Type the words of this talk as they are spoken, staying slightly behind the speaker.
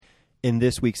In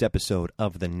this week's episode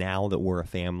of the Now That We're a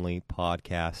Family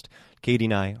podcast, Katie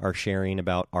and I are sharing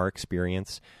about our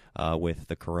experience with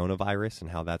the coronavirus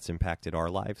and how that's impacted our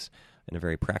lives in a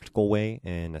very practical way,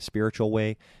 in a spiritual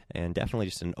way, and definitely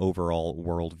just an overall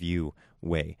worldview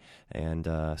way. And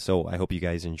so I hope you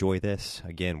guys enjoy this.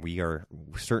 Again, we are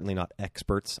certainly not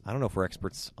experts. I don't know if we're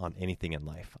experts on anything in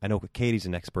life. I know Katie's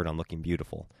an expert on looking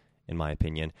beautiful, in my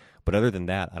opinion. But other than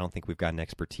that, I don't think we've got an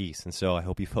expertise. And so I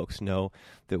hope you folks know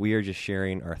that we are just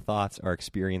sharing our thoughts, our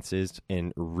experiences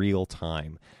in real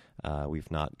time. We've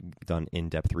not done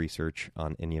in-depth research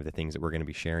on any of the things that we're going to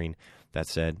be sharing. That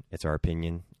said, it's our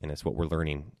opinion, and it's what we're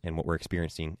learning and what we're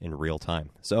experiencing in real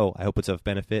time. So I hope it's of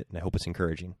benefit, and I hope it's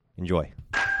encouraging. Enjoy.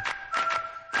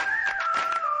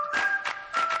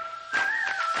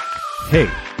 Hey,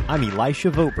 I'm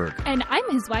Elisha Voberg. And I'm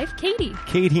his wife, Katie.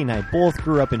 Katie and I both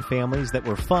grew up in families that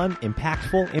were fun,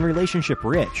 impactful, and relationship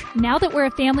rich. Now that we're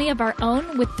a family of our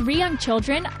own with 3 young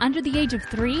children under the age of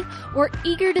 3, we're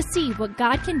eager to see what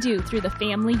God can do through the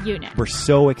family unit. We're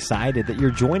so excited that you're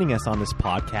joining us on this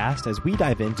podcast as we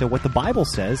dive into what the Bible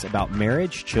says about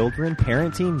marriage, children,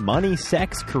 parenting, money,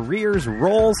 sex, careers,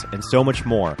 roles, and so much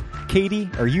more. Katie,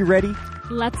 are you ready?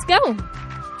 Let's go.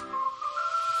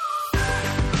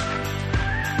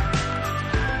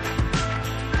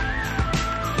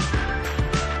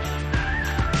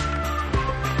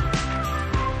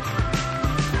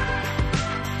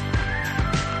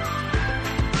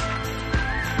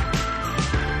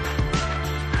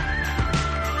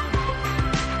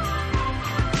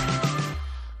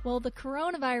 Well, the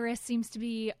coronavirus seems to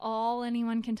be all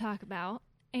anyone can talk about,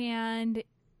 and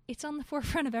it's on the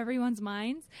forefront of everyone's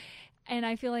minds, and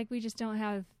I feel like we just don't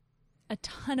have a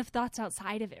ton of thoughts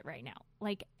outside of it right now.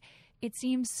 Like, it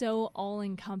seems so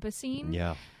all-encompassing.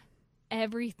 Yeah.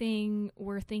 Everything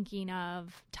we're thinking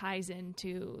of ties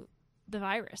into the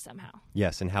virus somehow.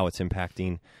 Yes, and how it's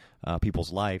impacting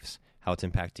people's lives, how it's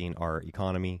impacting our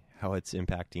economy, how it's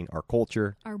impacting our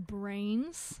culture. Our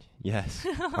brains. Yes,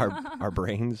 our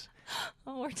brains.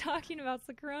 Oh, we're talking about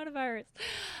the coronavirus.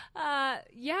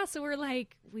 So we're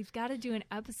like, we've got to do an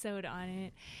episode on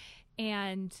it.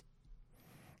 And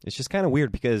it's just kind of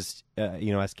weird because,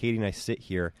 as Katie and I sit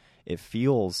here, it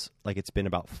feels like it's been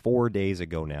about 4 days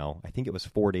ago now. I think it was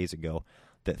 4 days ago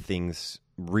that things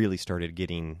really started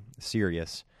getting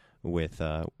serious with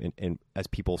and as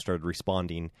people started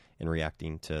responding and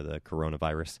reacting to the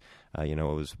coronavirus. It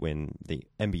was when the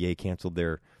NBA canceled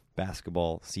their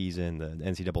basketball season, the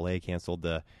NCAA canceled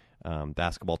the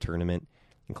basketball tournament,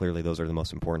 and clearly those are the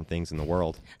most important things in the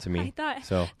world to me.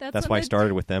 So that's why I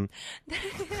started with them.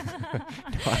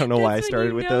 I don't know why I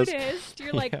started with those.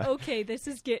 You're like, okay, this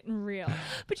is getting real.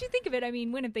 But you think of it, I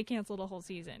mean, when have they canceled a whole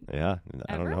season? Yeah,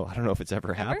 I don't know. I don't know if it's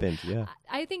ever happened. Yeah,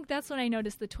 I think that's when I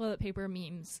noticed the toilet paper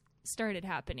memes started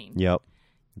happening. Yep.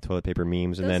 The toilet paper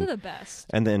memes. Those are the best.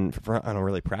 And then on a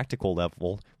really practical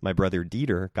level, my brother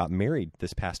Dieter got married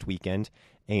this past weekend.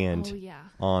 And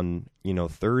on,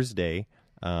 Thursday,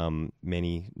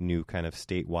 many new kind of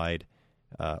statewide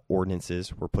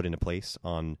ordinances were put into place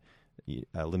on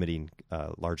limiting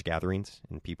large gatherings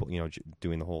and people,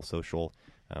 doing the whole social,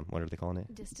 what are they calling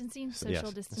it? Distancing?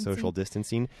 Social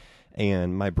distancing.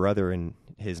 And my brother and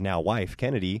his now wife,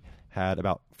 Kennedy, had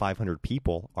about 500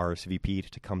 people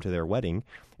RSVP'd to come to their wedding,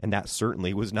 and that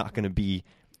certainly was not going to be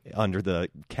under the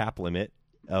cap limit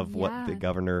of what the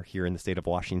governor here in the state of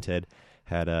Washington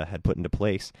had put into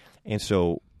place. And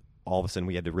so all of a sudden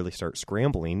we had to really start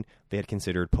scrambling. They had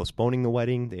considered postponing the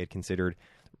wedding. They had considered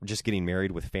just getting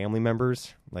married with family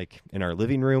members, like in our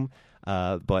living room.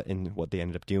 But what they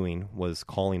ended up doing was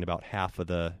calling about half of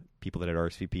the people that had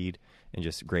RSVP'd and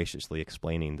just graciously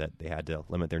explaining that they had to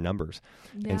limit their numbers.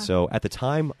 Yeah. And so at the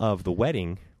time of the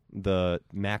wedding, the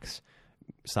max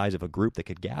size of a group that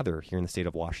could gather here in the state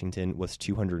of Washington was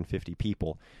 250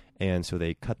 people. And so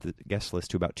they cut the guest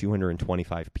list to about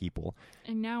 225 people.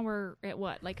 And now we're at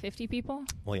what, like 50 people?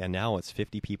 Well, yeah, now it's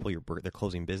 50 people. They're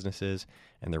closing businesses,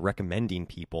 and they're recommending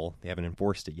people. They haven't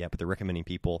enforced it yet, but they're recommending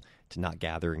people to not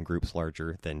gather in groups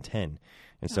larger than 10.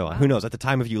 And so who knows? At the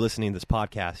time of you listening to this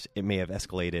podcast, it may have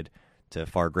escalated to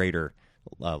far greater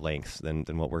lengths than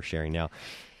what we're sharing now.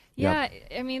 Yeah,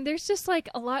 I mean, there's just like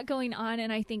a lot going on,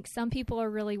 and I think some people are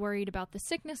really worried about the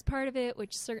sickness part of it,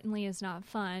 which certainly is not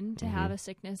fun to have a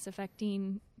sickness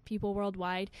affecting people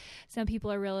worldwide. Some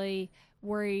people are really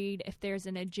worried if there's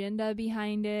an agenda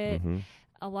behind it.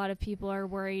 A lot of people are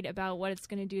worried about what it's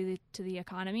going to do to the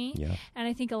economy. Yeah. And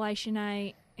I think Elisha and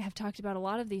I have talked about a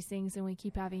lot of these things, and we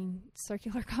keep having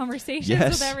circular conversations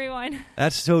with everyone.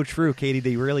 That's so true, Katie.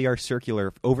 They really are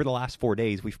circular. Over the last 4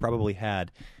 days, we've probably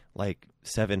had like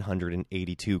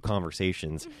 782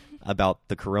 conversations about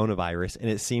the coronavirus, and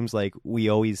it seems like we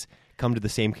always come to the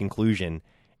same conclusion,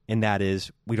 and that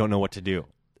is we don't know what to do.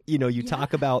 You know, you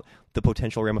talk about the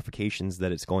potential ramifications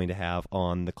that it's going to have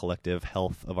on the collective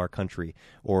health of our country,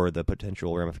 or the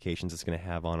potential ramifications it's going to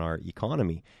have on our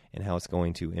economy, and how it's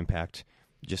going to impact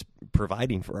just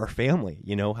providing for our family,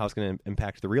 you know, how it's going to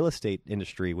impact the real estate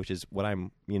industry, which is what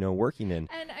I'm, you know, working in.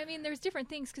 And I mean, there's different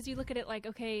things, because you look at it like,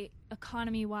 okay,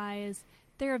 economy wise,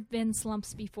 there have been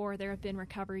slumps before, there have been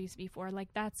recoveries before, like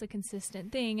that's a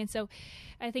consistent thing. And so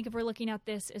I think if we're looking at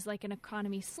this as like an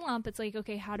economy slump, it's like,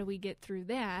 okay, how do we get through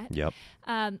that? Yep.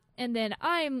 And then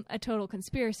I'm a total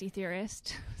conspiracy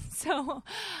theorist. So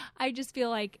I just feel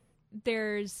like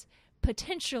there's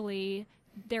potentially,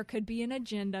 there could be an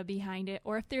agenda behind it,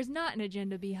 or if there's not an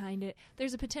agenda behind it,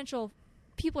 there's a potential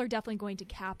people are definitely going to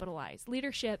capitalize.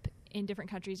 Leadership in different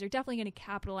countries are definitely going to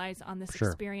capitalize on this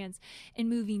experience and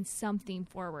moving something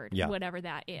forward, whatever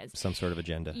that is. Some sort of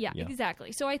agenda. Yeah,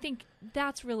 exactly. So I think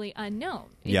that's really unknown.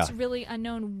 It's really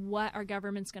unknown what our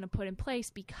government's going to put in place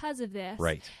because of this.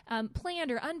 Right. Planned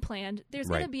or unplanned, there's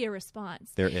going to be a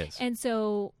response. There is. And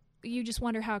so you just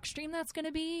wonder how extreme that's going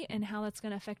to be and how that's going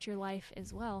to affect your life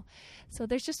as well. So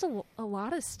there's just a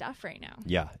lot of stuff right now.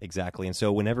 Yeah, exactly. And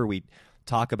so whenever we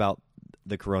talk about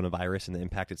the coronavirus and the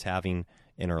impact it's having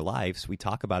in our lives, we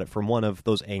talk about it from one of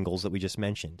those angles that we just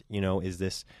mentioned. You know, is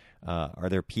this, are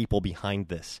there people behind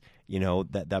this? You know,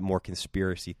 that more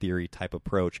conspiracy theory type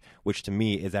approach, which to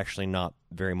me is actually not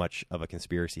very much of a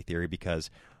conspiracy theory, because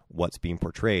what's being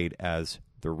portrayed as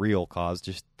the real cause,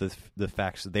 just the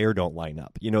facts there don't line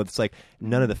up. You know, it's like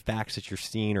none of the facts that you're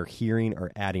seeing or hearing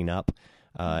are adding up.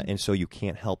 And so you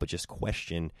can't help but just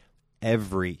question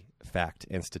every fact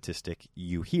and statistic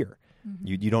you hear. Mm-hmm.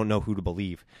 You don't know who to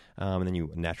believe. And then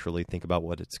you naturally think about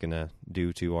what it's going to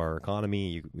do to our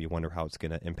economy. You wonder how it's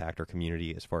going to impact our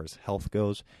community as far as health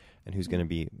goes, and who's going to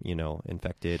be, you know,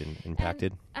 infected and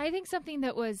impacted. And I think something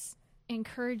that was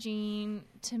encouraging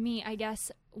to me, I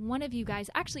guess, one of you guys,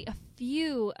 actually a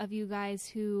few of you guys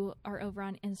who are over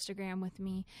on Instagram with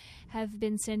me, have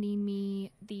been sending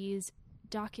me these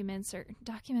documents, or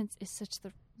documents is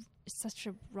such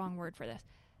a wrong word for this,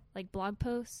 like blog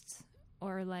posts,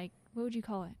 or like, what would you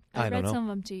call it? I read don't know. some of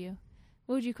them to you.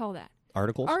 What would you call that?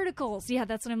 Articles? Yeah,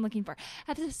 that's what I'm looking for.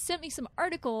 Have sent me some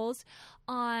articles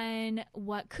on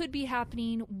what could be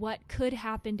happening, what could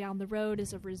happen down the road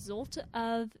as a result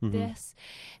of this.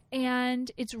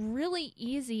 And it's really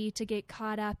easy to get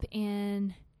caught up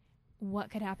in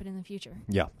what could happen in the future.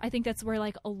 Yeah. I think that's where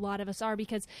like a lot of us are,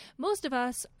 because most of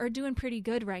us are doing pretty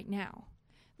good right now.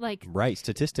 Like, right,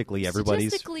 statistically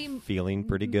everybody's feeling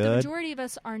pretty good. The majority of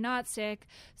us are not sick.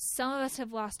 Some of us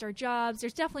have lost our jobs.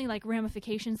 There's definitely like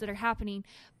ramifications that are happening,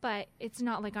 but it's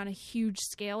not like on a huge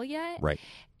scale yet. Right.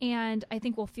 And I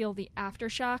think we'll feel the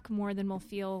aftershock more than we'll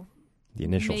feel the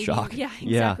initial shock. Yeah,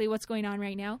 exactly. What's going on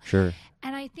right now. Sure.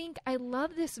 And I think I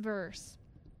love this verse,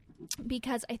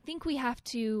 because I think we have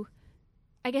to,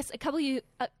 I guess a couple of you,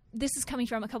 this is coming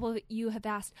from a couple of you have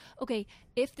asked, okay,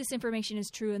 if this information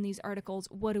is true in these articles,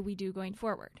 what do we do going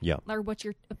forward? Yeah. Or what's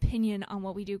your opinion on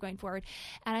what we do going forward?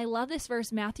 And I love this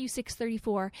verse, Matthew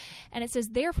 6:34, and it says,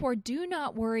 "Therefore do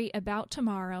not worry about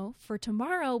tomorrow, for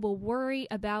tomorrow will worry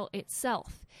about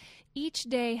itself. Each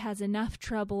day has enough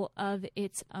trouble of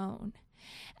its own."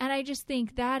 And I just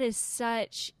think that is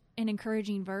such an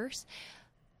encouraging verse.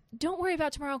 Don't worry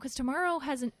about tomorrow, because tomorrow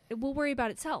will worry about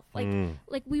itself.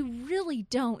 Like we really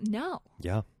don't know.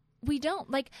 Yeah. We don't.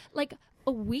 Like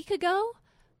a week ago,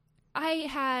 I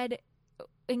had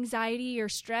anxiety or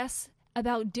stress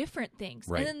about different things.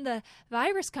 Right. And then the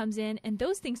virus comes in, and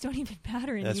those things don't even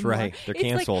matter anymore. That's right. They're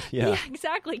canceled. Like, yeah,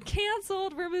 exactly.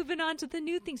 Canceled. We're moving on to the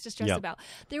new things to stress about.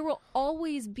 There will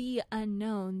always be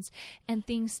unknowns and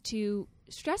things to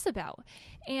stress about.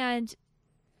 And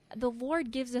the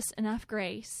Lord gives us enough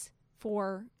grace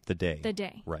for the day.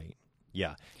 Right.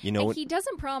 Yeah. You know, and He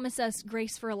doesn't promise us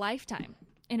grace for a lifetime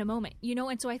in a moment, you know?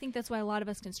 And so I think that's why a lot of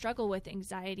us can struggle with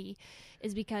anxiety,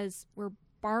 is because we're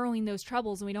borrowing those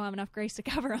troubles and we don't have enough grace to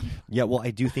cover them. Yeah. Well,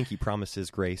 I do think He promises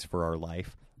grace for our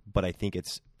life, but I think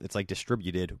it's like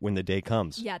distributed when the day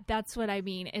comes. Yeah. That's what I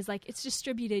mean, is like, it's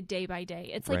distributed day by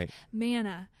day. It's like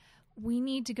manna. We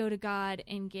need to go to God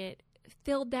and get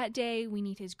filled that day. We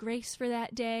need His grace for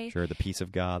that day. Sure, the peace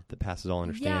of God that passes all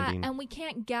understanding. Yeah, and we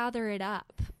can't gather it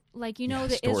up. Like, you know,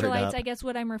 the Israelites, I guess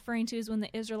what I'm referring to is when the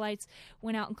Israelites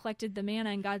went out and collected the manna,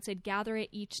 and God said, gather it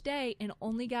each day and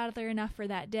only gather enough for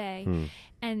that day.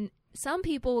 And some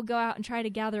people would go out and try to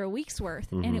gather a week's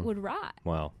worth, and it would rot.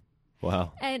 Wow.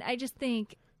 And I just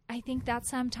think, that's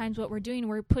sometimes what we're doing.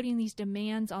 We're putting these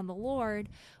demands on the Lord,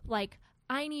 like,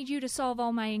 I need you to solve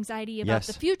all my anxiety about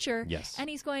the future. Yes. And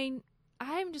he's going,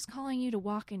 I'm just calling you to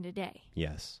walk in today.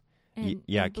 Yes. And,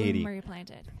 yeah, and bloom Katie, where you're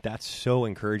planted. That's so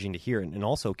encouraging to hear, and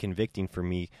also convicting for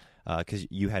me, because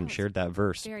you hadn't shared that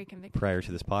verse Very convicting. prior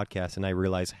to this podcast, and I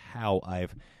realize how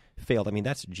I've failed. I mean,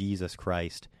 that's Jesus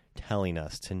Christ telling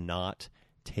us to not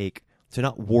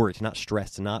worry, to not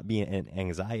stress, to not be in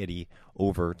anxiety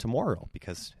over tomorrow,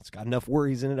 because it's got enough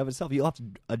worries in and of itself. You'll have to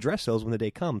address those when the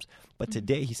day comes. But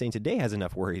today, he's saying today has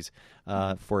enough worries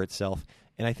for itself.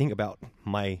 And I think about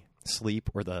my sleep,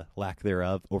 or the lack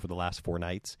thereof, over the last 4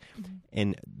 nights.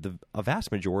 And a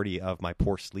vast majority of my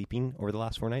poor sleeping over the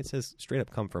last 4 nights has straight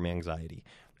up come from anxiety.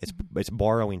 It's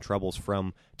borrowing troubles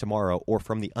from tomorrow or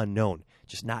from the unknown,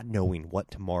 just not knowing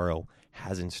what tomorrow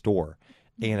has in store.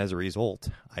 And as a result,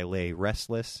 I lay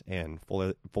restless and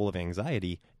full of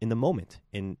anxiety in the moment,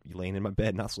 and laying in my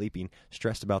bed, not sleeping,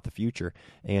 stressed about the future.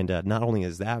 And not only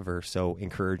is that verse so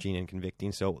encouraging and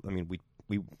convicting, so, I mean,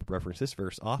 we reference this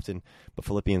verse often, but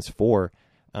Philippians 4,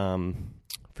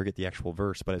 forget the actual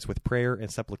verse, but it's with prayer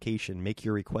and supplication, make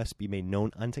your requests be made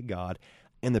known unto God,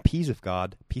 and the peace of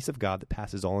God that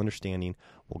passes all understanding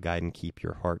will guide and keep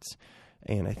your hearts.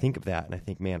 And I think of that, and I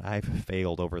think, man, I've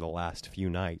failed over the last few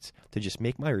nights to just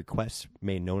make my requests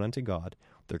made known unto God,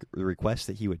 the request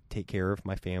that he would take care of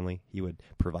my family, he would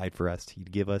provide for us,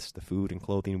 he'd give us the food and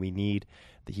clothing we need,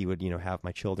 that he would, have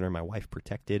my children and my wife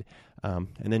protected, and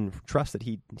then trust that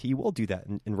he will do that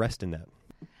and rest in that.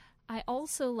 I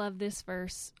also love this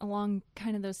verse along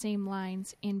kind of those same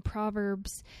lines in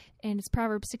Proverbs, and it's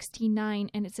Proverbs 16:9,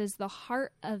 and it says, the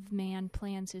heart of man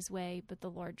plans his way, but the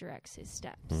Lord directs his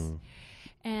steps.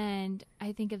 And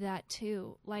I think of that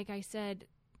too. Like I said,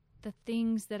 the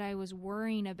things that I was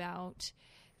worrying about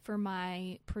for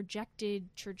my projected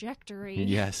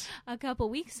trajectory a couple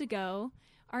weeks ago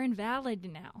are invalid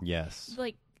now. Yes.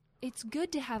 Like, it's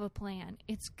good to have a plan.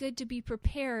 It's good to be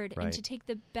prepared and to take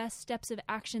the best steps of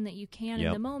action that you can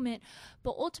in the moment.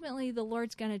 But ultimately, the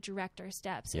Lord's going to direct our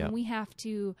steps, and we have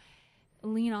to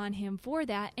lean on him for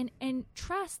that, and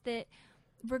trust that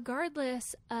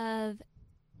regardless of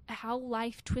how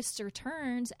life twists or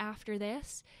turns after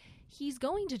this, he's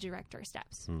going to direct our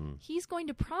steps. He's going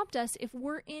to prompt us, if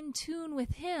we're in tune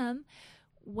with him,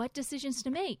 what decisions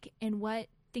to make and what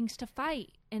things to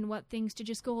fight and what things to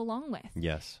just go along with.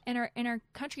 Yes. In our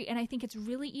country. And I think it's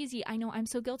really easy. I know I'm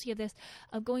so guilty of this,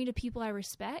 of going to people I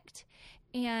respect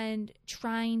and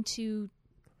trying to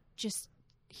just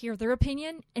hear their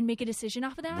opinion and make a decision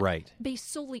off of that. Right.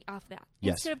 Based solely off that.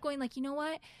 Yes. Instead of going like, you know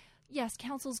what? Yes,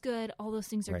 counsel's good. All those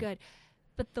things are good.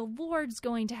 But the Lord's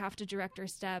going to have to direct our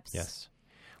steps. Yes.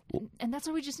 And that's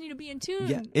why we just need to be in tune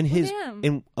with him.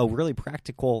 In a really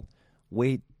practical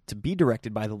way to be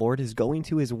directed by the Lord is going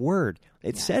to his word.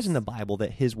 It says in the Bible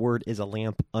that his word is a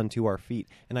lamp unto our feet.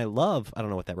 And I don't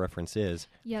know what that reference is.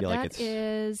 Yeah,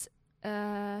 is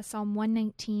Psalm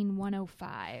 119,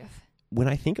 105. When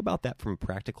I think about that from a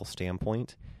practical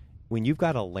standpoint, when you've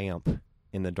got a lamp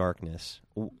in the darkness,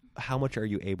 how much are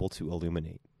you able to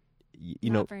illuminate?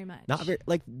 Not very much. Not very,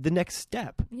 like the next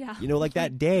step. Yeah. Like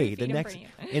that day, the next.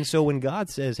 And so when God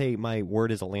says, hey, my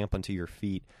word is a lamp unto your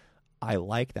feet, I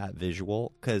like that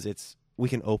visual, because we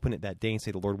can open it that day and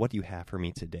say, Lord, what do you have for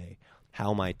me today? How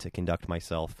am I to conduct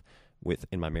myself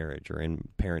in my marriage or in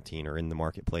parenting or in the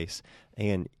marketplace?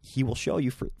 And he will show you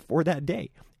for that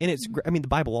day. And the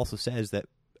Bible also says that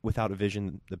without a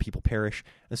vision, the people perish.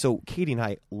 And so Katie and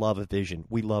I love a vision.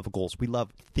 We love goals. We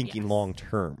love thinking long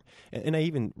term. And I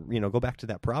even, go back to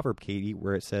that proverb, Katie,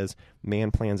 where it says,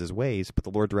 man plans his ways, but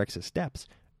the Lord directs his steps.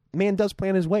 Man does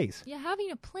plan his ways. Yeah,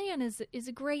 having a plan is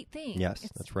a great thing. Yes,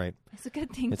 that's right. It's a good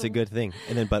thing. It's a good thing.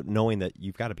 But knowing that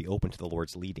you've got to be open to the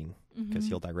Lord's leading, because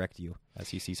he'll direct you as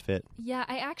he sees fit. Yeah,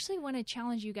 I actually want to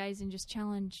challenge you guys and just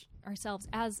challenge ourselves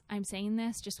as I'm saying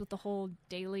this, just with the whole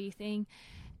daily thing.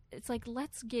 It's like,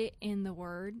 let's get in the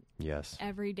Word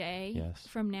every day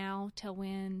from now till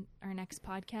when our next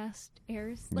podcast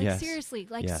airs. Like, seriously,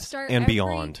 start and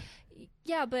beyond.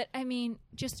 Yeah, but I mean,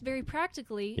 just very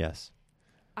practically. Yes.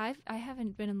 I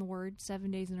haven't been in the Word 7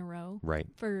 days in a row. Right.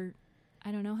 For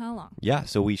I don't know how long. Yeah,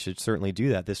 so we should certainly do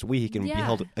that this week and be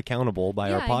held accountable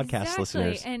by our podcast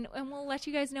listeners. And we'll let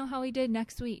you guys know how we did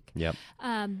next week. Yep.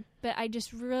 But I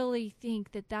just really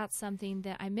think that that's something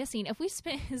that I'm missing. If we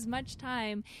spent as much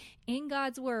time in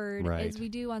God's Word as we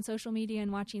do on social media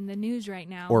and watching the news right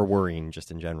now. Or worrying just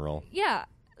in general. Yeah,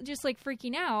 just like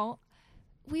freaking out.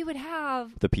 We would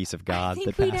have the peace of God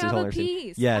that passes all understanding.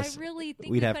 Peace. Yes, I really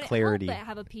think we'd have clarity. Help but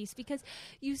have a peace, because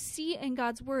you see in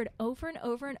God's Word over and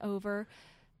over and over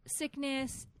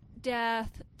sickness,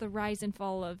 death, the rise and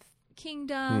fall of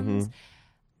kingdoms.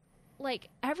 like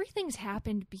everything's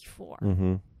happened before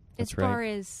Mm-hmm. as far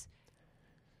as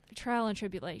trial and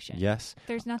tribulation. Yes.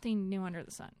 There's nothing new under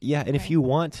the sun. Yeah, and if you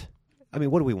want, I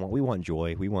mean, what do we want? We want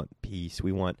joy. We want peace.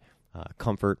 We want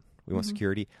comfort. We want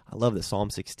security. I love that Psalm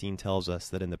 16 tells us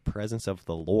that in the presence of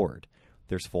the Lord,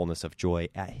 there's fullness of joy.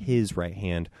 At his right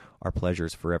hand are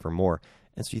pleasures forevermore.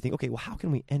 And so you think, okay, well, how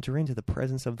can we enter into the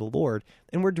presence of the Lord?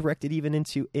 And we're directed even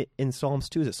into it in Psalms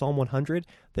 2. Is it Psalm 100?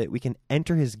 That we can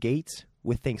enter his gates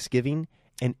with thanksgiving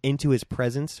and into his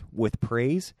presence with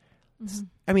praise. Mm-hmm.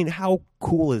 I mean, how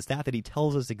cool is that he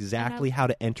tells us exactly how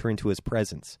to enter into his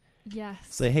presence? Yes.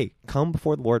 Say, hey, come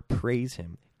before the Lord, praise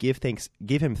him, give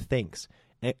him thanks.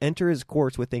 Enter his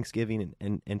courts with thanksgiving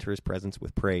and enter his presence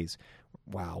with praise.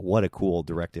 Wow, what a cool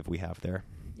directive we have there.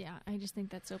 Yeah, I just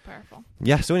think that's so powerful.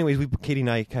 Yeah, so anyways, Katie and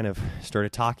I kind of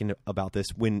started talking about this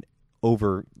when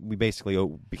we basically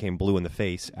became blue in the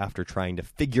face after trying to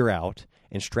figure out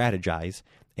and strategize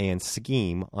and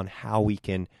scheme on how we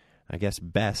can, I guess,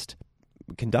 best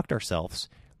conduct ourselves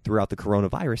throughout the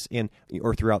coronavirus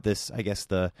or throughout this, I guess,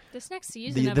 this next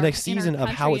season, the next season of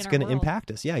how it's going to impact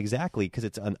us. Yeah, exactly, because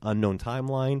it's an unknown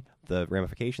timeline. The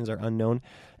ramifications are unknown.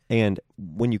 And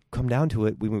when you come down to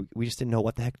it, we just didn't know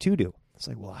what the heck to do. It's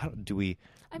like, well, how do we...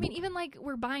 I mean, even like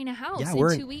we're buying a house. Yeah,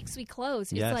 in 2 weeks we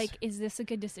close. It's yes. like, is this a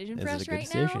good decision for us right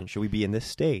now? Should we be in this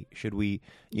state? Should we,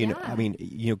 you know, I mean,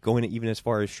 going even as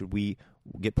far as should we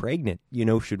get pregnant? You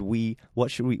know,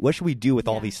 what should we do with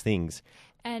all these things?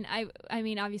 And I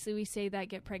mean, obviously we say that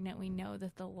get pregnant, we know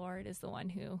that the Lord is the one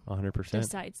who 100%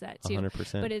 decides that too.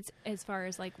 100%. But it's as far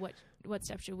as like what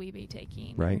steps should we be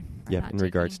taking? Right. Yeah. In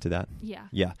regards to that. Yeah.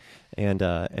 Yeah. And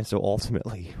so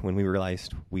ultimately when we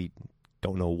realized we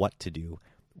don't know what to do,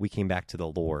 we came back to the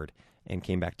Lord and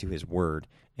came back to his word.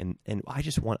 And I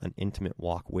just want an intimate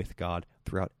walk with God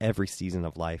throughout every season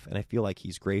of life. And I feel like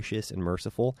he's gracious and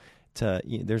merciful.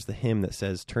 There's the hymn that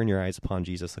says, turn your eyes upon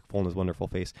Jesus, look full in his wonderful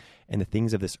face, and the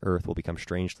things of this earth will become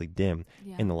strangely dim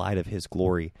in the light of his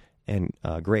glory and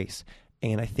grace.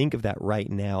 And I think of that right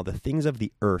now. The things of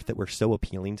the earth that were so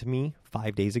appealing to me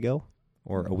 5 days ago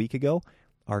or a week ago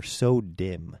are so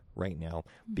dim right now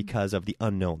because of the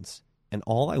unknowns. And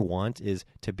all I want is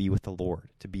to be with the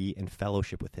Lord, to be in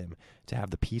fellowship with him, to have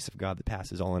the peace of God that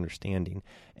passes all understanding.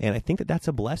 And I think that that's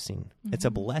a blessing. Mm-hmm. It's a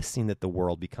blessing that the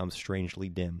world becomes strangely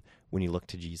dim when you look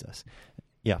to Jesus.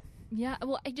 Yeah. Yeah.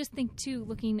 Well, I just think, too,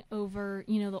 looking over,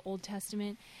 the Old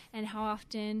Testament and how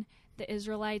often the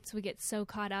Israelites would get so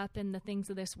caught up in the things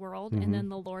of this world, and then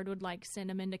the Lord would, send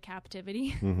them into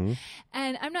captivity. Mm-hmm.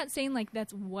 And I'm not saying,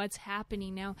 that's what's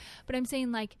happening now, but I'm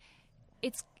saying,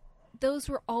 those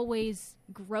were always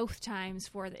growth times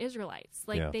for the Israelites.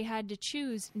 They had to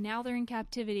choose. Now they're in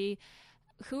captivity.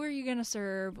 Who are you going to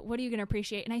serve? What are you going to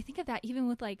appreciate? And I think of that even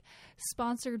with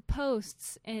sponsored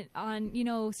posts and on,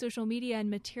 social media and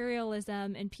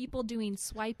materialism and people doing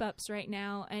swipe ups right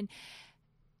now. And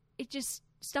it just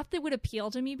stuff that would appeal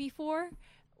to me before,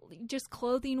 just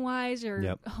clothing wise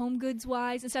or home goods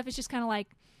wise and stuff. It's just kind of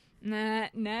nah,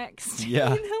 next.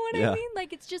 Yeah. You know what I mean?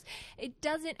 It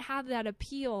doesn't have that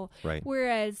appeal. Right.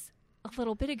 Whereas a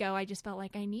little bit ago, I just felt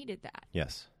like I needed that.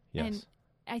 Yes. And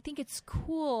I think it's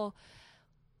cool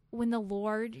when the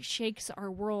Lord shakes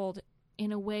our world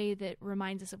in a way that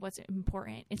reminds us of what's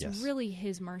important. It's really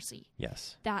his mercy.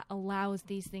 Yes. That allows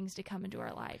these things to come into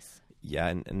our lives. Yeah.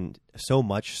 And so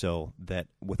much so that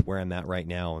with where I'm at right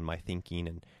now and my thinking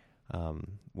and,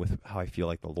 with how I feel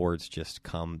like the Lord's just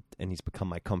come and he's become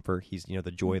my comfort. He's,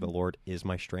 the joy of the Lord is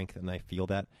my strength. And I feel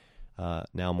that,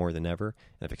 now more than ever.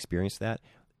 And I've experienced that.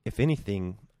 If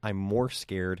anything, I'm more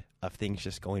scared of things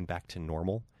just going back to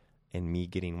normal and me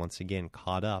getting once again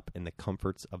caught up in the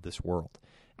comforts of this world.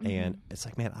 Mm-hmm. And it's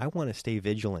like, man, I want to stay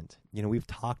vigilant. We've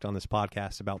talked on this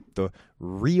podcast about the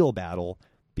real battle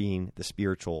being the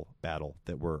spiritual battle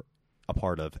that we're a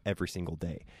part of every single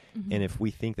day. Mm-hmm. And if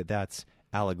we think that that's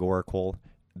allegorical,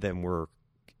 then we're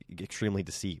extremely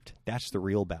deceived. That's the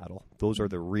real battle. Those are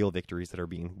the real victories that are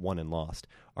being won and lost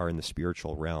are in the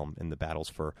spiritual realm, and the battles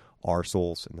for our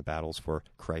souls and the battles for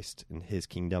Christ and his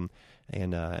kingdom.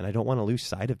 And I don't want to lose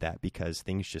sight of that because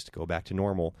things just go back to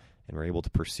normal and we're able to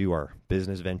pursue our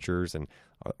business ventures and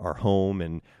our home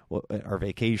and our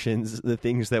vacations, the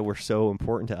things that were so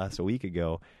important to us a week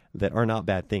ago that are not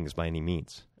bad things by any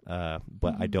means.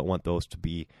 But I don't want those to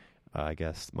be I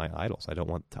guess, my idols. I don't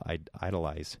want to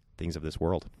idolize things of this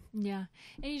world. Yeah.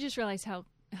 And you just realize how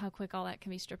quick all that can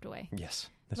be stripped away. Yes,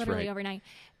 that's literally right. Overnight.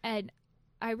 And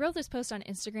I wrote this post on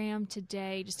Instagram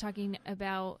today just talking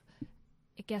about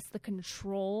I guess, the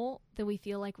control that we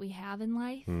feel like we have in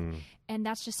life. And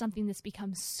that's just something that's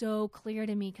become so clear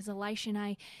to me because Elisha and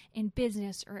I, in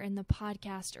business or in the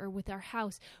podcast or with our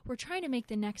house, we're trying to make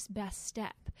the next best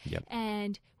step. Yep.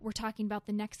 And we're talking about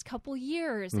the next couple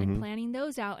years and planning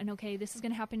those out. And okay, this is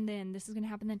going to happen then. This is going to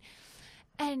happen then.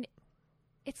 And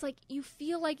it's like you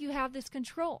feel like you have this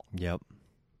control. Yep.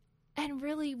 And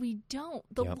really, we don't.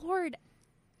 The Lord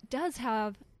does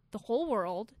have the whole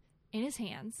world in his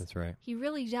hands. That's right. He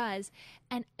really does.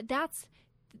 And that's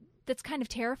kind of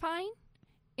terrifying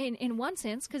in one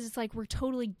sense, because it's like we're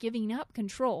totally giving up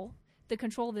control, the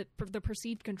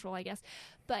perceived control, I guess.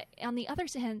 But on the other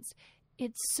sense,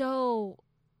 it's so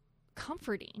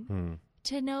comforting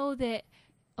to know that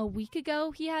a week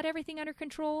ago he had everything under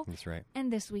control. That's right.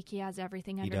 And this week he has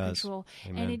everything under control.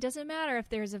 Amen. And it doesn't matter if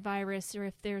there's a virus or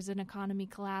if there's an economy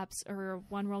collapse or a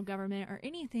one world government or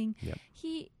anything. Yep.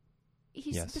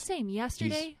 He's the same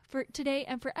yesterday, for today,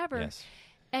 and forever. Yes.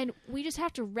 And we just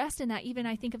have to rest in that. Even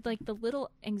I think of like the little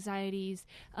anxieties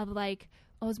of like,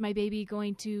 oh, is my baby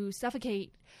going to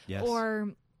suffocate? Yes. Or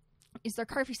is their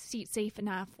car seat safe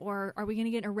enough? Or are we going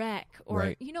to get in a wreck? Or,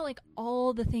 right. like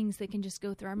all the things that can just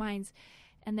go through our minds.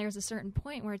 And there's a certain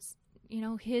point where it's,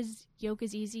 his yoke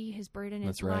is easy, his burden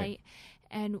is light.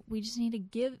 And we just need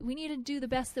to do the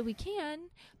best that we can,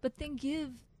 but then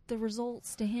give the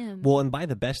results to him. Well, and by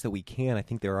the best that we can, I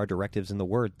think there are directives in the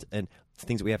Word, and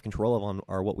things that we have control of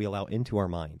are what we allow into our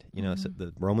mind. So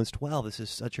the Romans 12, this is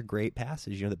such a great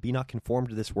passage, that be not conformed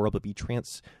to this world, but be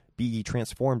ye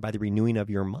transformed by the renewing of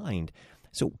your mind.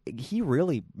 So he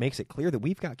really makes it clear that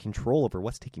we've got control over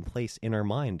what's taking place in our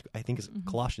mind. I think it's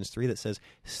Colossians 3 that says,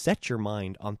 set your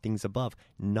mind on things above,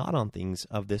 not on things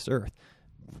of this earth.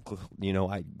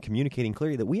 Communicating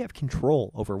clearly that we have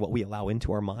control over what we allow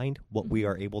into our mind, what we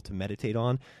are able to meditate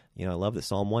on. I love that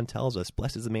Psalm 1 tells us,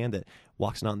 blessed is the man that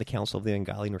walks not in the counsel of the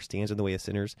ungodly, nor stands in the way of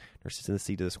sinners, nor sits in the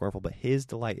seat of the scornful, but his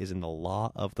delight is in the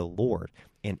law of the Lord,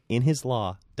 and in his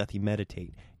law doth he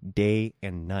meditate day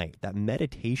and night. That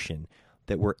meditation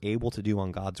that we're able to do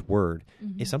on God's word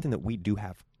is something that we do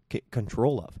have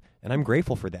control of. And I'm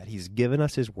grateful for that. He's given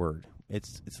us his word.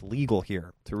 It's legal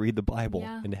here to read the Bible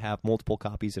and to have multiple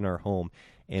copies in our home.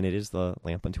 And it is the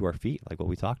lamp unto our feet, like what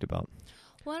we talked about.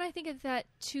 Well, and I think of that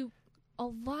too. A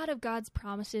lot of God's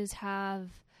promises have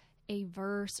a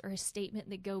verse or a statement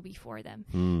that go before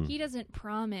them. He doesn't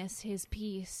promise his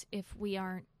peace if we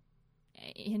aren't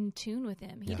in tune with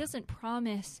him. He doesn't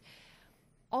promise.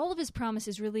 All of his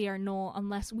promises really are null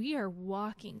unless we are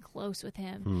walking close with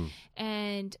him.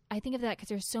 And I think of that because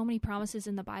there's so many promises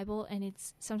in the Bible, and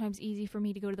it's sometimes easy for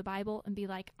me to go to the Bible and be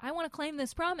like, I want to claim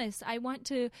this promise.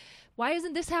 Why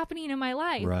isn't this happening in my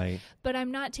life? Right. But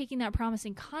I'm not taking that promise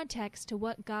in context to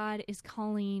what God is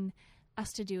calling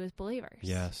us to do as believers.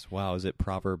 Yes. Wow. Is it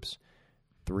Proverbs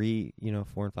 3,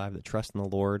 4 and 5, that trust in the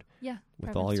Lord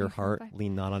with all your heart,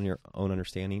 lean not on your own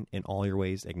understanding, in all your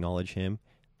ways acknowledge him,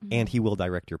 and he will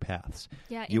direct your paths.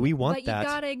 Yeah, we want but that. you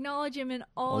got to acknowledge him in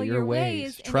all your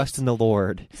ways. Trust in the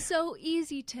Lord. So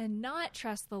easy to not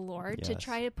trust the Lord, to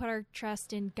try to put our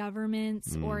trust in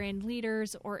governments or in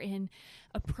leaders or in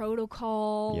a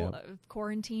protocol of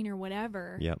quarantine or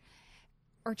whatever. Yep.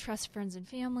 Or trust friends and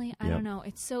family. I don't know.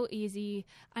 It's so easy.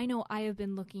 I know I have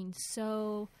been looking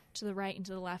so to the right and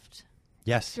to the left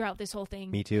throughout this whole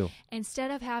thing. Me too. Instead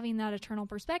of having that eternal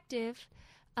perspective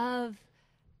of,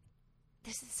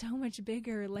 this is so much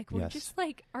bigger. Like, we're just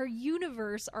like, our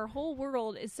universe, our whole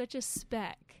world is such a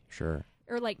speck. Sure.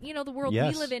 Or like, the world we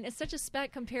live in is such a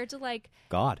speck compared to like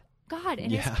God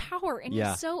and his power. And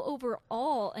he's so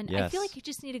overall. And I feel like you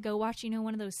just need to go watch,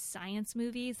 one of those science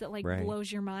movies that like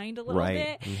blows your mind a little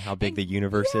bit. And how big the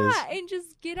universe is. Yeah, and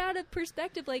just get out of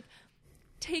perspective. Like,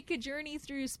 take a journey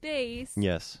through space.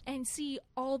 Yes. And see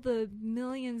all the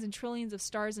millions and trillions of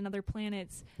stars and other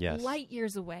planets light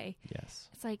years away. Yes.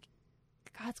 It's like,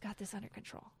 God's got this under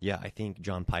control. Yeah, I think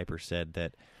John Piper said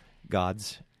that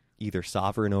God's either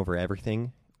sovereign over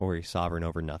everything or he's sovereign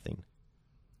over nothing.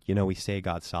 We say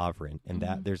God's sovereign, and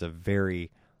that there's a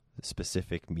very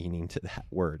specific meaning to that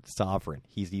word, sovereign.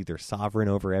 He's either sovereign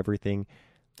over everything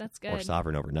That's good. or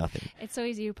sovereign over nothing. It's so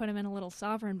easy to put him in a little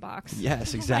sovereign box.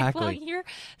 Yes, exactly. Like, well, you're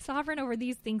sovereign over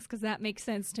these things because that makes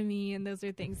sense to me, and those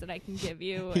are things that I can give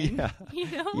you. And,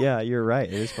 Yeah, you're right.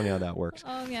 It is funny how that works.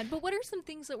 Oh, man. But what are some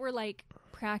things that we're, like,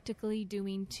 practically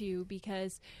doing, too?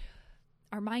 Because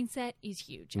our mindset is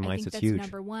huge. I think that's huge.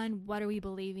 Number one. What are we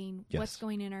believing? Yes. What's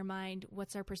going in our mind?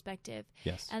 What's our perspective?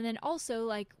 Yes. And then also,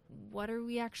 like, what are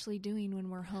we actually doing when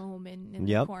we're home and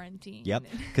in quarantine? Yep.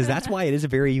 Because that's why it is a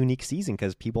very unique season,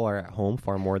 because people are at home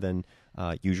far more than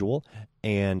usual,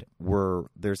 and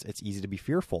it's easy to be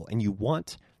fearful. And you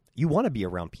want you want to be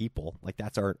around people. Like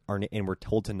that's our and we're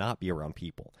told to not be around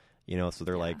people. So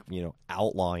they're like,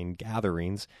 outlawing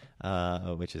gatherings,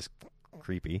 which is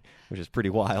creepy, which is pretty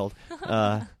wild.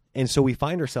 And so we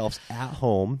find ourselves at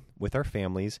home with our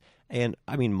families. And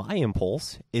I mean, my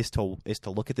impulse is to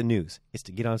look at the news, is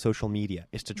to get on social media,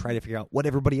 is to try to figure out what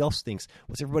everybody else thinks.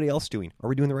 What's everybody else doing? Are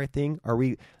we doing the right thing?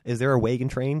 Is there a wagon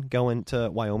train going to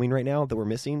Wyoming right now that we're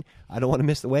missing? I don't want to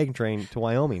miss the wagon train to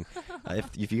Wyoming.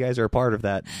 If you guys are a part of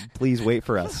that, please wait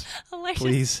for us. Alicia's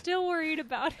please. Still worried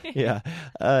about it. Yeah.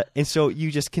 And so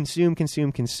you just consume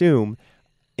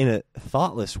in a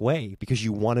thoughtless way because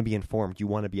you want to be informed, you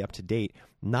want to be up to date,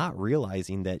 not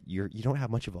realizing that you don't have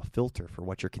much of a filter for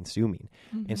what you're consuming.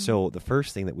 And so the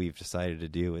first thing that we've decided to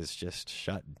do is just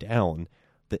shut down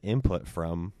the input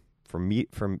from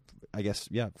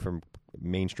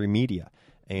mainstream media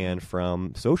and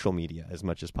from social media as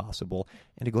much as possible,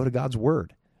 and to go to God's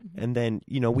Word. And then,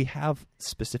 we have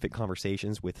specific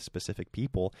conversations with specific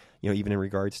people, even in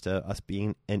regards to us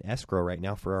being in escrow right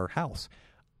now for our house.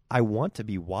 I want to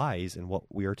be wise in what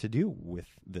we are to do with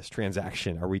this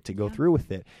transaction. Are we to go through with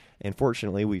it? And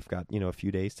fortunately, we've got, a few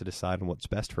days to decide on what's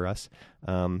best for us.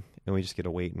 And we just get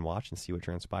to wait and watch and see what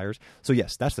transpires. So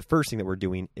yes, that's the first thing that we're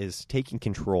doing, is taking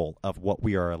control of what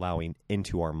we are allowing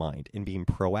into our mind and being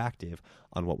proactive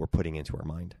on what we're putting into our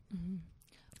mind. Mm-hmm.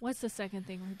 What's the second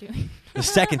thing we're doing? The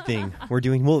second thing we're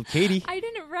doing, well, Katie. I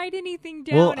didn't write anything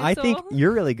down. Well, I think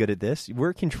you're really good at this.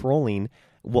 We're controlling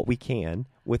what we can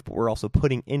with what we're also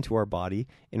putting into our body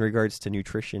in regards to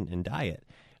nutrition and diet.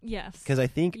 Yes. Because I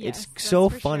think it's so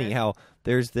funny how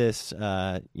there's this,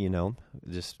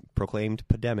 this proclaimed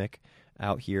pandemic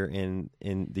out here in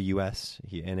the U.S.,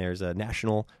 and there's a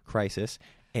national crisis,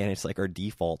 and it's like our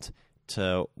default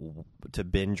to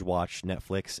binge watch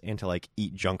Netflix and to like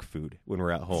eat junk food when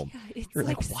we're at home. Yeah, You're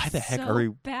like, why the heck are we?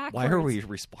 Backwards. Why are we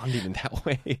responding in that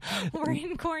way? We're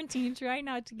in quarantine, trying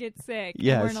not to get sick.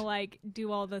 Yes. And we're gonna like do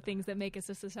all the things that make us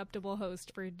a susceptible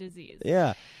host for disease.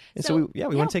 Yeah, and so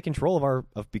we want to take control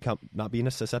of not being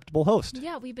a susceptible host.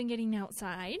 Yeah, we've been getting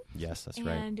outside. Yes, that's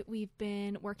right. And we've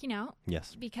been working out.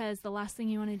 Yes, because the last thing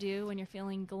you want to do when you're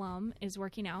feeling glum is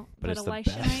working out. But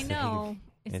Elisha and I know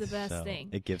it's the best thing.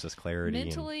 It gives us clarity.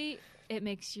 Mentally, it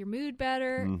makes your mood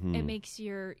better. Mm-hmm. It makes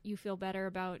you feel better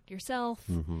about yourself.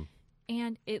 Mm-hmm.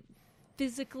 And it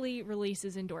physically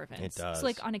releases endorphins. It does. So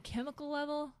like on a chemical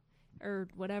level or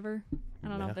whatever. I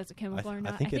don't know if that's a chemical or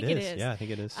not. I think it is. Yeah, I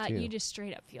think it is too. You just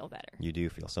straight up feel better. You do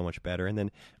feel so much better. And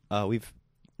then we've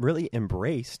really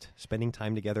embraced spending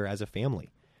time together as a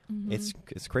family. Mm-hmm.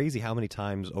 It's crazy how many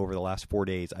times over the last 4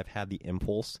 days I've had the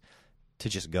impulse to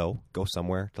just go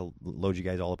somewhere, to load you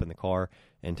guys all up in the car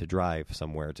and to drive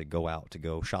somewhere, to go out, to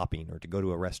go shopping or to go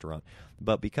to a restaurant.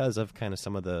 But because of kind of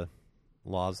some of the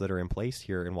laws that are in place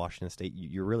here in Washington State,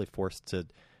 you're really forced to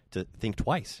think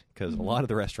twice, because a lot of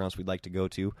the restaurants we'd like to go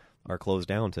to are closed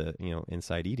down to,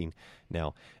 inside eating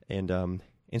now. And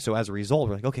so as a result,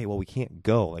 we're like, okay, well, we can't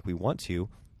go like we want to.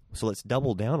 So let's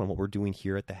double down on what we're doing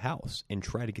here at the house and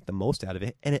try to get the most out of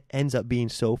it. And it ends up being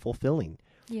so fulfilling.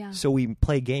 Yeah. So we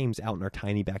play games out in our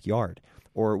tiny backyard,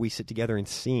 or we sit together and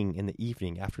sing in the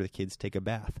evening after the kids take a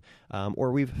bath,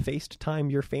 or we've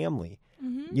FaceTimed your family,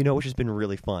 which has been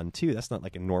really fun too. That's not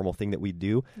like a normal thing that we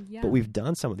do, but we've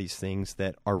done some of these things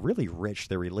that are really rich.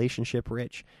 They're relationship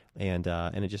rich, and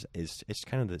it just is. It's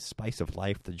kind of the spice of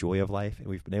life, the joy of life, and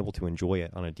we've been able to enjoy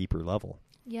it on a deeper level.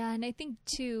 Yeah, and I think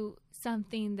too,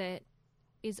 something that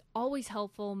is always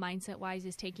helpful mindset-wise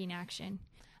is taking action.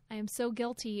 I am so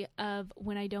guilty of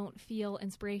when I don't feel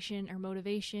inspiration or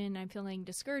motivation, I'm feeling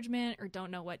discouragement or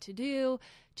don't know what to do,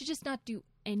 to just not do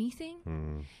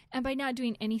anything. And by not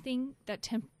doing anything, that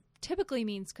typically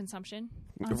means consumption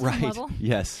on some level.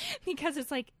 Yes. Because it's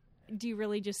like, do you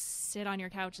really just sit on your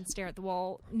couch and stare at the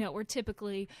wall? No, we're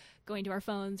typically going to our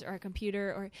phones or our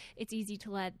computer, or it's easy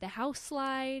to let the house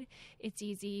slide. It's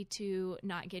easy to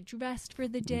not get dressed for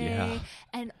the day. Yeah.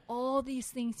 And all these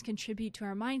things contribute to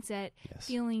our mindset,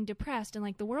 feeling depressed and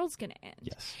like the world's going to end.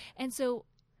 Yes. And so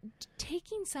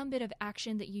taking some bit of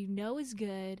action that you know is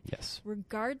good,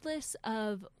 regardless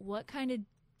of what kind of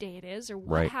day it is or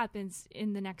what happens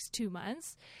in the next 2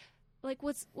 months, like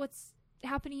what's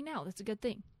happening now, that's a good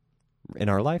thing. In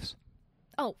our lives?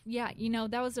 Oh, yeah.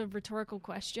 That was a rhetorical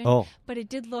question. Oh. But it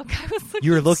did look, I was looking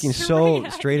You were looking so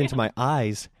at straight you. into my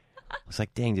eyes. I was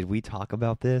like, dang, did we talk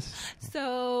about this?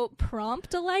 So,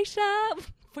 prompt, Elisha.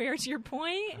 Where's your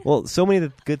point? Well, so many of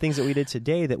the good things that we did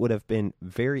today that would have been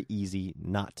very easy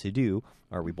not to do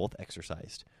are we both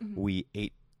exercised. We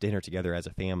ate dinner together as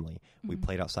a family. We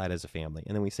played outside as a family.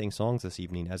 And then we sang songs this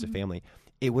evening as a family.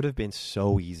 It would have been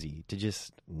so easy to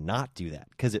just not do that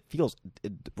because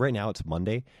right now it's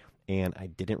Monday and I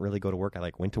didn't really go to work.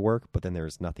 I went to work, but then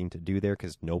there's nothing to do there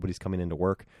because nobody's coming into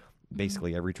work.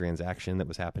 Basically every transaction that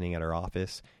was happening at our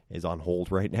office is on hold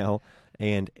right now.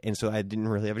 And so I didn't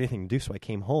really have anything to do. So I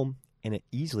came home and it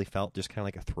easily felt just kind of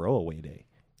like a throwaway day.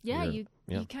 Yeah, you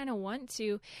kind of want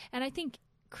to. And I think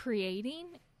creating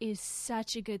is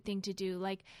such a good thing to do.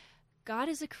 Like, God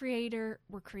is a creator.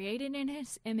 We're created in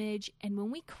his image. And when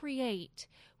we create,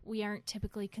 we aren't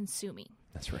typically consuming.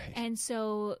 That's right. And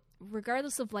so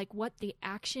regardless of what the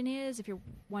action is, if you're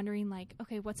wondering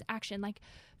okay, what's action?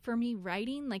 For me,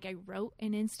 writing, I wrote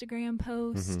an Instagram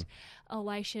post.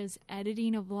 Elisha's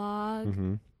editing a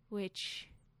vlog, which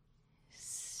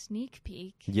sneak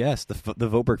peek. Yes, the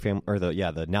Voberg family, or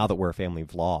the Now That We're a Family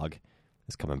vlog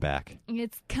is coming back.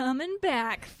 It's coming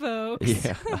back, folks.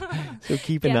 Yeah. So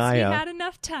keep an eye out. We had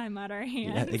enough time on our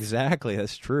hands. Yeah, exactly.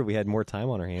 That's true. We had more time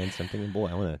on our hands. I'm thinking, boy,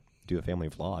 I want to do a family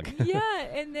vlog. Yeah,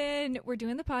 and then we're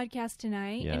doing the podcast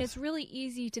tonight, yes. and it's really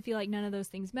easy to feel like none of those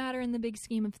things matter in the big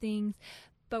scheme of things.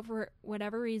 But for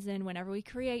whatever reason, whenever we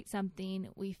create something,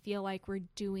 we feel like we're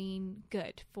doing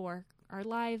good for our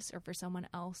lives or for someone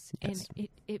else. Yes. And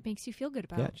it makes you feel good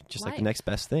about just life. like the next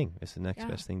best thing. It's the next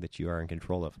best thing that you are in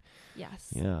control of. Yes.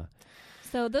 Yeah.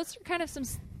 So those are kind of some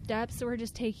steps that we're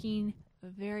just taking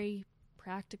very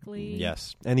practically.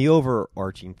 Yes. And the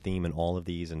overarching theme in all of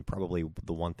these, and probably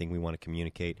the one thing we want to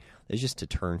communicate, is just to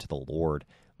turn to the Lord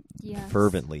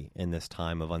fervently in this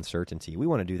time of uncertainty. We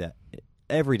want to do that.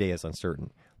 Every day is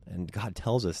uncertain, and God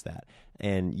tells us that.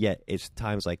 And yet it's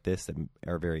times like this that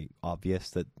are very obvious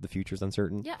that the future is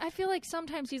uncertain. Yeah, I feel like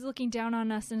sometimes he's looking down on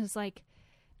us and is like,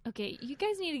 okay, you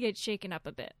guys need to get shaken up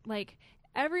a bit.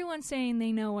 Everyone's saying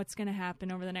they know what's going to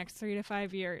happen over the next 3 to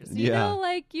 5 years. You know,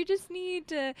 you just need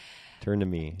to turn to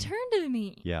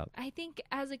me. Yeah. I think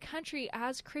as a country,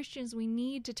 as Christians, we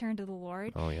need to turn to the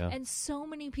Lord. Oh, yeah. And so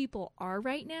many people are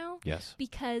right now. Yes.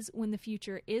 Because when the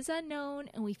future is unknown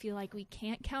and we feel like we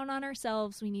can't count on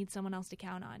ourselves, we need someone else to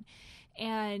count on.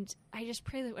 And I just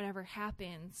pray that whatever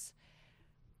happens,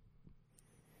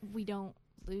 we don't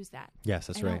lose that. Yes,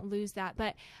 that's right. Don't lose that.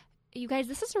 But you guys,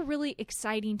 this is a really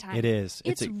exciting time. It is.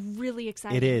 It's really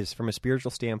exciting. It is. From a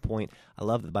spiritual standpoint, I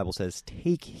love that the Bible says,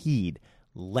 take heed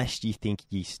lest ye think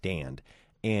ye stand.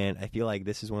 And I feel like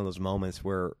this is one of those moments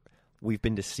where we've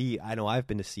been deceived. I know I've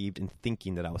been deceived in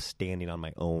thinking that I was standing on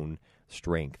my own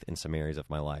strength in some areas of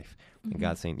my life. And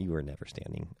God's saying, you are never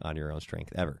standing on your own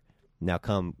strength, ever. Now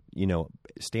come,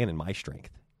 stand in my strength.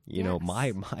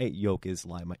 My yoke is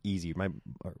easy. My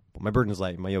burden is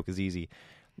light. My yoke is easy.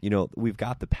 We've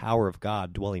got the power of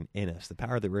God dwelling in us. The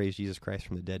power that raised Jesus Christ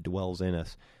from the dead dwells in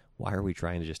us. Why are we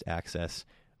trying to just access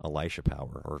Elisha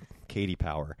power or Katie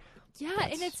power? Yeah,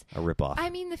 That's and it's a ripoff.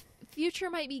 I mean, the future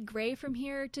might be gray from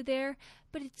here to there,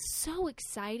 but it's so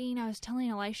exciting. I was telling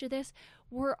Elisha this.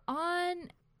 We're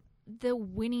on the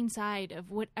winning side of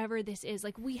whatever this is.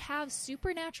 We have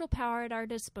supernatural power at our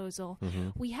disposal.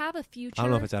 We have a future. I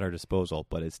don't know if it's at our disposal,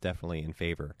 but it's definitely in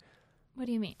favor. What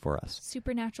do you mean? For us.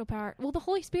 Supernatural power. Well, the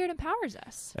Holy Spirit empowers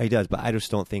us. He does, but I just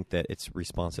don't think that it's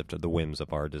responsive to the whims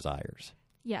of our desires.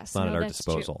 Yes. It's not at our that's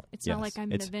disposal. True. It's not like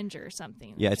I'm an Avenger or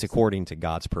something. Yeah, it's according to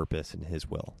God's purpose and his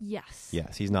will. Yes.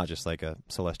 Yes, he's not just like a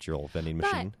celestial vending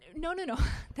machine. No.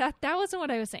 That wasn't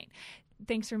what I was saying.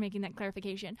 Thanks for making that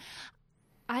clarification.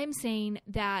 I'm saying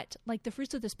that, the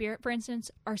fruits of the Spirit, for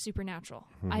instance, are supernatural,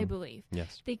 I believe.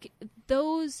 Yes.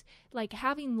 Those,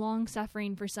 having long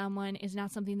suffering for someone is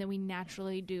not something that we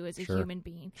naturally do as a human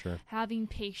being. Sure. Having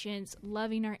patience,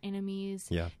 loving our enemies.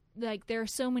 Yeah. There are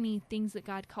so many things that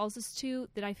God calls us to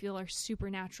that I feel are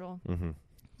supernatural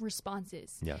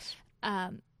responses. Yes.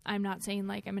 I'm not saying,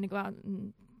 I'm going to go out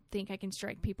and think I can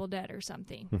strike people dead or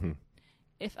something.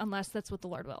 Unless that's what the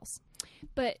Lord wills.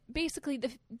 But basically,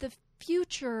 the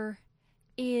future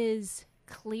is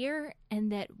clear,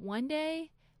 and that one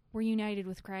day we're united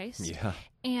with Christ. Yeah.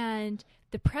 And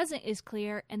the present is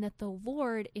clear, and that the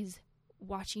Lord is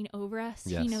watching over us.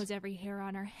 Yes. He knows every hair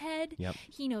on our head. Yep.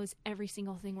 He knows every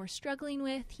single thing we're struggling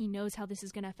with. He knows how this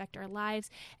is going to affect our lives,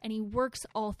 and he works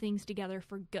all things together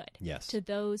for good. Yes. To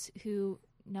those who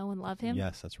know and love him.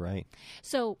 Yes, that's right.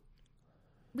 So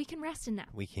we can rest in that.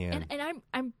 We can. And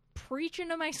I'm preaching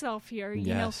to myself here.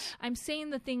 Yes. I'm saying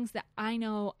the things that I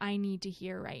know I need to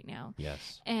hear right now.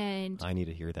 Yes. And I need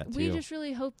to hear that too. We just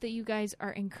really hope that you guys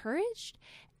are encouraged,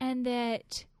 and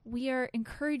that we are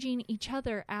encouraging each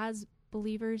other as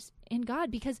believers in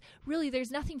God, because really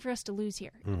there's nothing for us to lose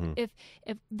here. If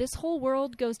this whole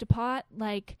world goes to pot,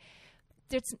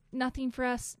 there's nothing for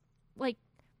us.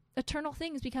 eternal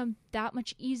things become that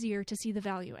much easier to see the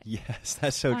value in. Yes,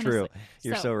 that's so Honestly. true.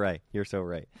 You're so right. You're so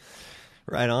right.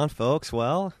 Right on, folks.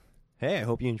 Well, hey, I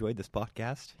hope you enjoyed this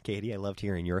podcast. Katie, I loved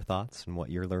hearing your thoughts and what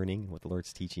you're learning, what the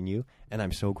Lord's teaching you. And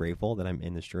I'm so grateful that I'm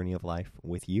in this journey of life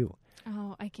with you.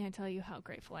 Oh, I can't tell you how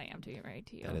grateful I am to be married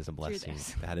to you. That is a through blessing.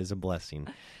 this. That is a blessing.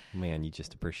 Man, you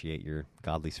just appreciate your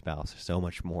godly spouse so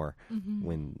much more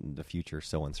when the future is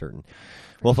so uncertain.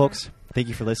 Well, folks, thank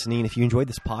you for listening. If you enjoyed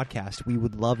this podcast, we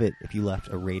would love it if you left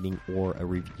a rating or a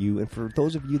review. And for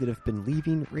those of you that have been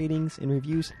leaving ratings and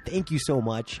reviews, thank you so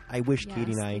much. I wish Yes,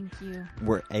 Katie and I thank you.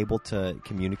 were able to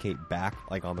communicate back,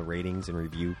 like on the ratings and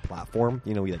review platform.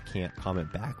 You know, we can't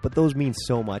comment back, but those mean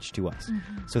so much to us.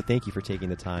 So thank you for taking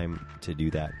the time to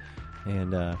do that.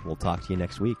 And we'll talk to you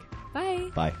next week. Bye.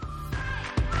 Bye.